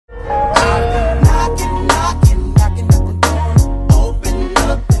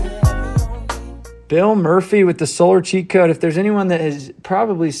Bill Murphy with the Solar Cheat Code. If there's anyone that has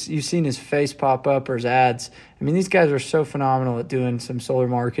probably you've seen his face pop up or his ads, I mean, these guys are so phenomenal at doing some solar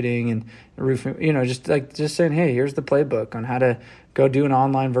marketing and roofing, just saying, hey, here's the playbook on how to go do an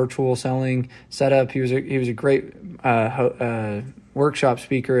online virtual selling setup. He was a great workshop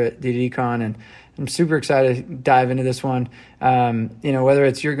speaker at DDCon, and I'm super excited to dive into this one. Whether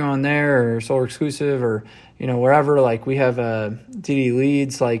it's you're going there or Solar Exclusive or, wherever, like we have DD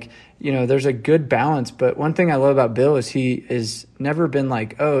Leads, there's a good balance. But one thing I love about Bill is he has never been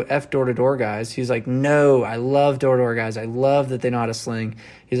like, oh, F door-to-door guys. He's like, no, I love door-to-door guys. I love that they know how to sling.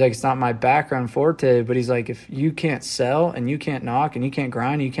 He's like, it's not my background forte, but he's like, if you can't sell and you can't knock and you can't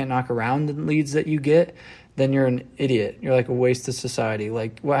grind, and you can't knock around the leads that you get, then you're an idiot. You're like a waste of society.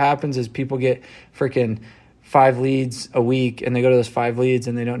 Like what happens is people get freaking 5 leads a week and they go to those 5 leads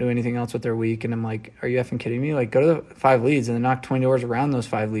and they don't do anything else with their week. And I'm like, are you effing kidding me? Like go to the 5 leads and then knock 20 doors around those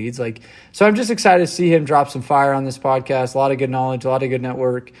 5 leads. So I'm just excited to see him drop some fire on this podcast. A lot of good knowledge, a lot of good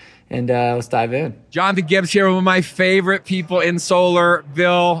network. And let's dive in. Jonathan Gibbs here, one of my favorite people in solar,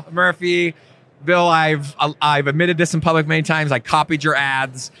 Bill Murphy. Bill, I've admitted this in public many times. I copied your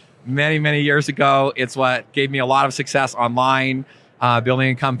ads many, many years ago. It's what gave me a lot of success online,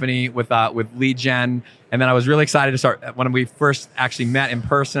 building a company with lead gen. And then I was really excited to start when we first actually met in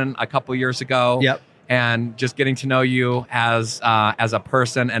person a couple years ago. Yep. And just getting to know you as a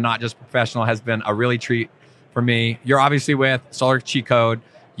person and not just professional has been a really treat for me. You're obviously with Solar Cheat Code.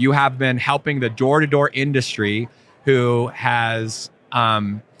 You have been helping the door-to-door industry who has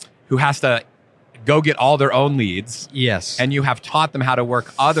to go get all their own leads. Yes. And you have taught them how to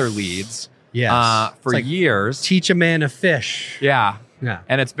work other leads. Yes. For years. Teach a man to fish. Yeah. Yeah.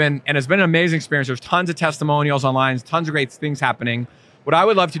 And it's been an amazing experience. There's tons of testimonials online, tons of great things happening. What I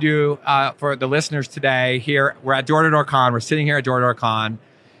would love to do for the listeners today here, we're at Door-to-Door Con, we're sitting here at Door-to-Door Con,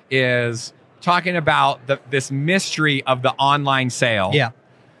 is talking about this mystery of the online sale. Yeah.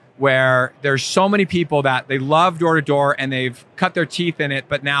 Where there's so many people that they love door-to-door and they've cut their teeth in it,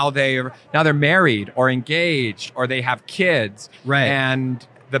 but now they're married or engaged or they have kids. Right. And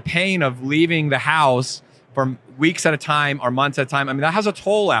the pain of leaving the house for weeks at a time or months at a time, I mean, that has a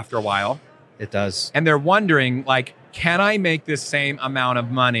toll after a while. It does. And they're wondering, can I make this same amount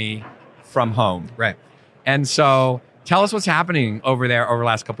of money from home? Right. And so tell us what's happening over there over the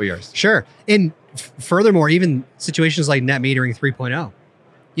last couple of years. Sure. And furthermore, even situations like net metering 3.0.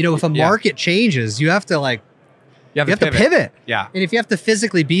 If a market changes, you have to you have to pivot. Yeah. And if you have to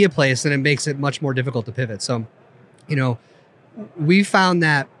physically be a place, then it makes it much more difficult to pivot. So, we found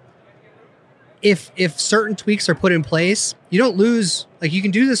that if certain tweaks are put in place, you don't lose, you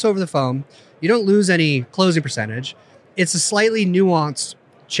can do this over the phone. You don't lose any closing percentage. It's a slightly nuanced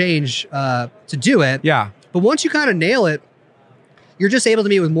change to do it. Yeah. But once you kind of nail it, you're just able to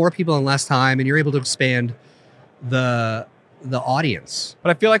meet with more people in less time, and you're able to expand the audience.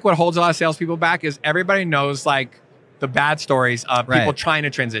 But I feel like what holds a lot of salespeople back is everybody knows the bad stories of people trying to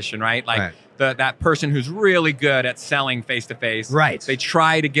transition, right? That person who's really good at selling face to face. Right. They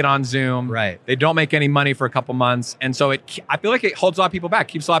try to get on Zoom. Right. They don't make any money for a couple months, and so I feel like it holds a lot of people back,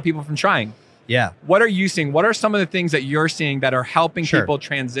 keeps a lot of people from trying. Yeah. What are you seeing? What are some of the things that you're seeing that are helping Sure. people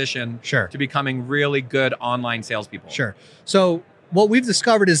transition Sure. to becoming really good online salespeople? Sure. So what we've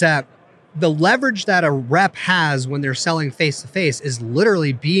discovered is that the leverage that a rep has when they're selling face-to-face is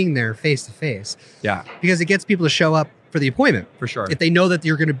literally being there face-to-face. Yeah, Because it gets people to show up for the appointment. for sure. If they know that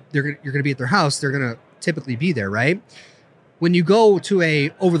you're gonna be at their house, they're gonna typically be there, right? When you go to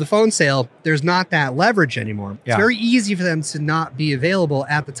a over-the-phone sale, there's not that leverage anymore. Yeah. It's very easy for them to not be available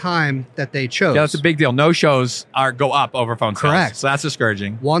at the time that they chose. Yeah, that's a big deal. No shows go up over phone sales. Correct. So that's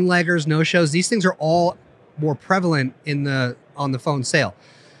discouraging. One-leggers, no-shows. These things are all more prevalent on the phone sale.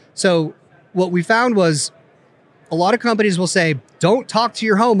 So what we found was a lot of companies will say, don't talk to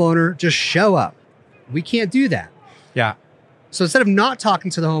your homeowner, just show up. We can't do that. Yeah. So instead of not talking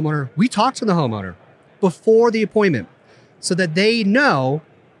to the homeowner, we talk to the homeowner before the appointment so that they know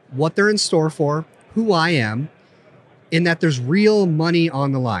what they're in store for, who I am, and that there's real money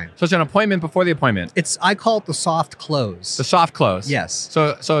on the line. So it's an appointment before the appointment. I call it the soft close. The soft close. Yes.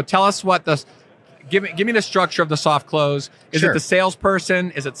 So tell us what give me the structure of the soft close. Is Sure. it the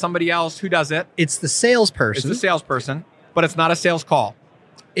salesperson? Is it somebody else? Who does it? It's the It's salesperson. the salesperson, but it's not a sales call.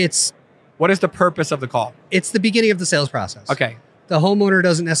 What is the purpose of the call? It's the beginning of the sales process. Okay. The homeowner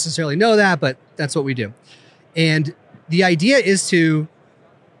doesn't necessarily know that, but that's what we do. And the idea is to,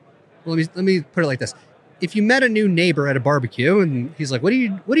 let me put it like this. If you met a new neighbor at a barbecue and he's like, what do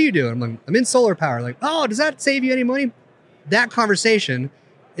you do? I'm like, I'm in solar power. Like, oh, does that save you any money? That conversation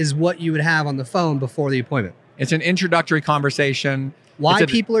is what you would have on the phone before the appointment. It's an introductory conversation. Why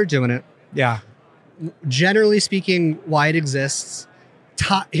people are doing it, Yeah. generally speaking, why it exists.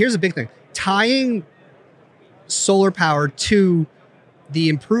 Here's a big thing: tying solar power to the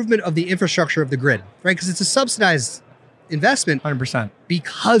improvement of the infrastructure of the grid, right? Because it's a subsidized investment 100%.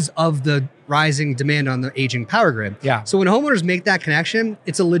 because of the rising demand on the aging power grid. Yeah. So when homeowners make that connection,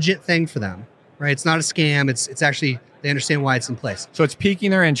 it's a legit thing for them, right? It's not a scam. It's actually, they understand why it's in place. So it's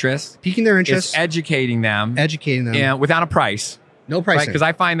piquing their interest. Piquing their interest, It's educating them. educating them. Without a price. No Right? pricing. Because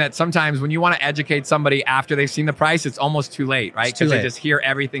I find that sometimes when you want to educate somebody after they've seen the price, it's almost too late, right? It's too Because they late. just hear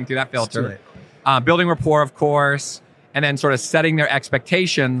everything through that It's too filter. late. Building rapport, of course, and then sort of setting their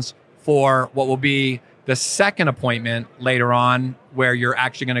expectations for what will be the second appointment later on where you're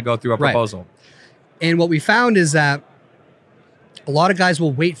actually going to go through a Right. proposal. And what we found is that a lot of guys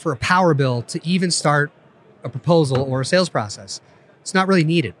will wait for a power bill to even start a proposal or a sales process. It's not really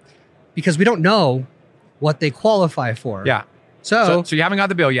needed because we don't know what they qualify for. Yeah. So, So you haven't got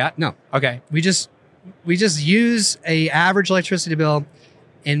the bill yet? no, Okay. we just use a average electricity bill,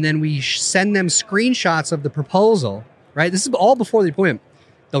 and then we send them screenshots of the proposal. Right. This is all before the appointment.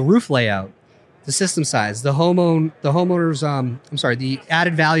 The roof layout, the system size, the homeowner's the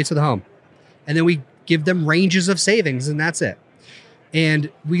added value to the home, and then we give them ranges of savings, and that's it. And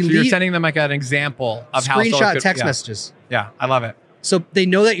we So you're leave sending them like an example of how solar screenshot could- text yeah. messages. Yeah, I love it. So they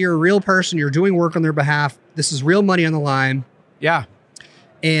know that you're a real person, you're doing work on their behalf. This is real money on the line. Yeah.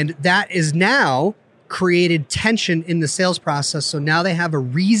 And that is now created tension in the sales process. So now they have a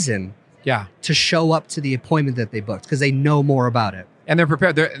reason Yeah. to show up to the appointment that they booked because they know more about it. And they're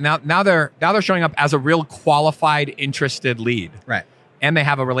prepared. Now they're showing up as a real qualified, interested lead. Right. And they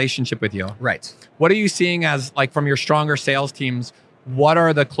have a relationship with you. Right. What are you seeing as, like, from your stronger sales teams? What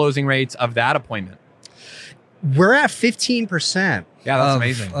are the closing rates of that appointment? We're at 15%. Yeah, that's of,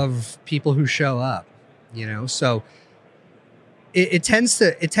 amazing. Of people who show up, so it tends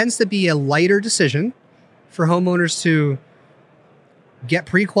to be a lighter decision for homeowners to get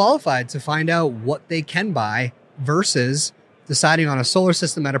pre-qualified to find out what they can buy versus deciding on a solar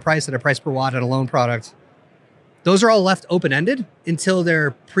system at a price per watt at a loan product. Those are all left open-ended until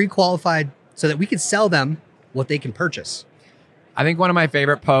they're pre-qualified so that we can sell them what they can purchase. I think one of my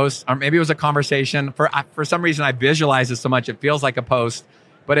favorite posts, or maybe it was a conversation, for some reason I visualize it so much it feels like a post,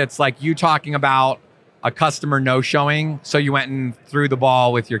 but it's like you talking about a customer no-showing, so you went and threw the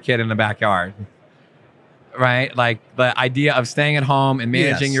ball with your kid in the backyard, right? Like the idea of staying at home and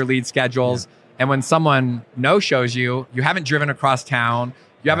managing Yes. your lead schedules. Yeah. And when someone no-shows you, you haven't driven across town,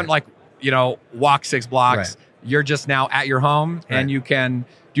 you haven't walked 6 blocks, Right. you're just now at your home Right. and you can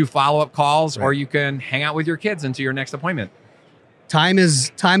do follow-up calls or Right. you can hang out with your kids into your next appointment. Time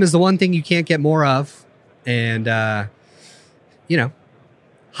is the one thing you can't get more of, and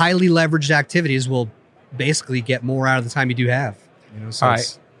highly leveraged activities will basically get more out of the time you do have. So All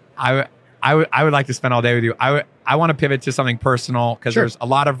right. I would like to spend all day with you. I want to pivot to something personal because Sure. there's a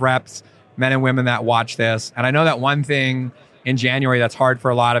lot of reps, men and women that watch this, and I know that one thing in January that's hard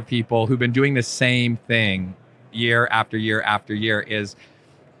for a lot of people who've been doing the same thing year after year after year is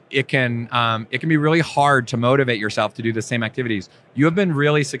it can be really hard to motivate yourself to do the same activities. You have been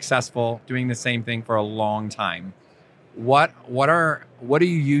really successful doing the same thing for a long time. What do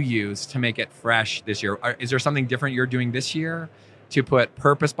you use to make it fresh this year? Is there something different you're doing this year to put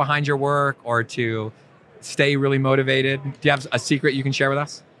purpose behind your work or to stay really motivated? Do you have a secret you can share with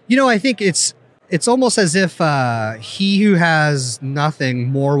us? I think it's almost as if he who has nothing,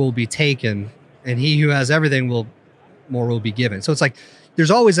 more will be taken, and he who has everything more will be given. So it's like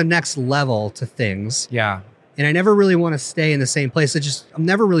there's always a next level to things. Yeah. And I never really want to stay in the same place. I'm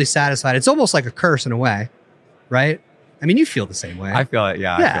never really satisfied. It's almost like a curse in a way, right? I mean, you feel the same way. I feel it.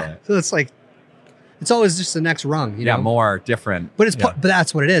 Yeah. I feel it. So it's like, it's always just the next rung, Yeah. know? More different. But Yeah. but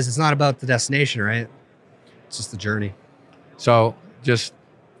that's what it is. It's not about the destination, right? It's just the journey. So just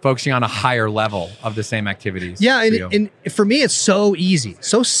focusing on a higher level of the same activities. Yeah. for you. And for me, it's so easy,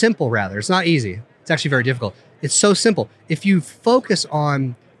 so simple, rather. It's not easy. It's actually very difficult. It's so simple. If you focus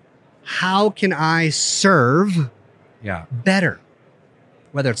on how can I serve Yeah. better,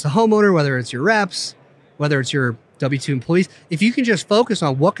 whether it's the homeowner, whether it's your reps, whether it's your W-2 employees, if you can just focus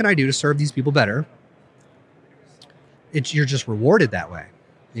on what can I do to serve these people better, you're just rewarded that way.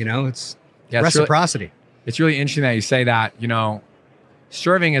 It's Yeah, reciprocity. It's really interesting that you say that.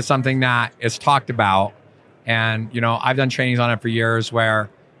 Serving is something that is talked about. And, I've done trainings on it for years where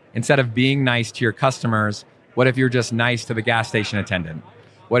instead of being nice to your customers, what if you're just nice to the gas station attendant?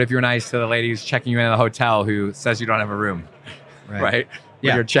 What if you're nice to the lady who's checking you in at the hotel who says you don't have a room, right? Yeah.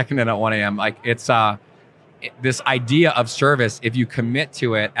 When you're checking in at 1 a.m. Like it's this idea of service, if you commit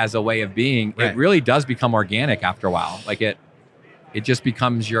to it as a way of being, Right. it really does become organic after a while. Like it just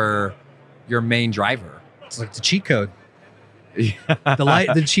becomes your your main driver? It's like the cheat code.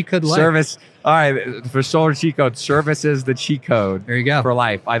 The cheat code light. Service. All right, for solar cheat code, service is the cheat code. There you go. For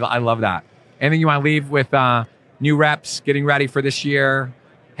life. I love that. Anything you want to leave with new reps, getting ready for this year,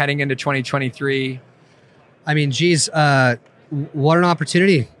 heading into 2023? I mean, geez, what an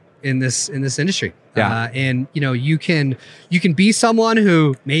opportunity in this industry. Yeah. And you can be someone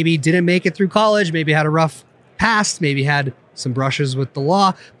who maybe didn't make it through college, maybe had a rough past, maybe had some brushes with the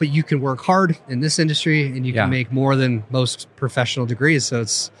law, but you can work hard in this industry and you can make more than most professional degrees. So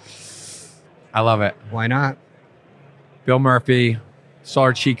I love it. Why not? Bill Murphy,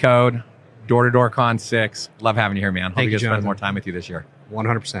 Solar Cheat Code, Door to Door Con 6. Love having you here, man. Hope Thank you you, get to spend Jonathan. more time with you this year.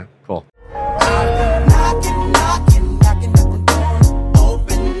 100%. Cool.